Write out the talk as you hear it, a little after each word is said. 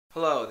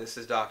Hello, this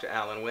is Dr.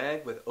 Alan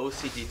Wegg with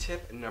OCD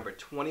Tip number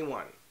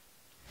 21,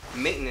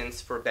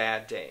 Maintenance for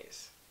Bad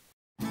Days.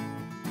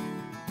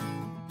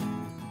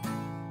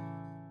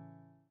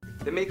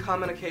 There may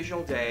come an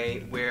occasional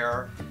day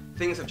where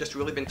things have just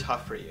really been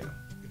tough for you,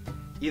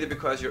 either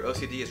because your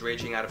OCD is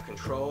raging out of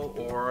control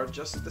or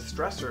just the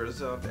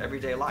stressors of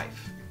everyday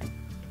life.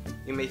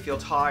 You may feel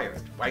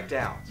tired, wiped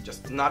out,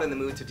 just not in the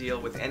mood to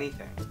deal with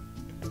anything.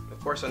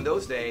 Of course, on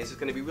those days, it's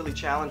going to be really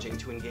challenging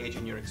to engage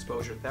in your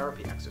exposure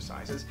therapy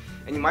exercises,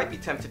 and you might be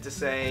tempted to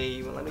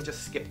say, well, let me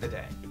just skip the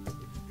day.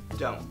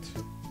 Don't.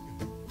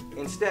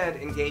 Instead,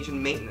 engage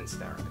in maintenance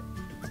therapy.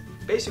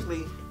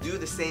 Basically, do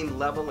the same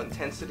level,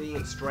 intensity,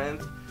 and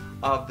strength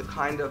of the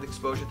kind of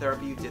exposure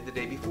therapy you did the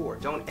day before.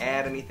 Don't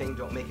add anything,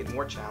 don't make it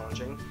more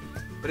challenging,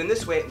 but in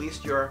this way, at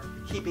least you're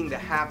keeping the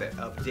habit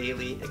of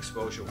daily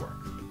exposure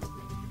work.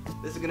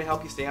 This is going to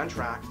help you stay on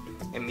track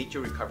and meet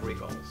your recovery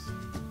goals.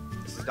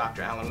 This is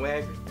Dr. Alan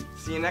Wegg.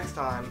 See you next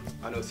time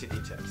on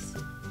OCD Tips.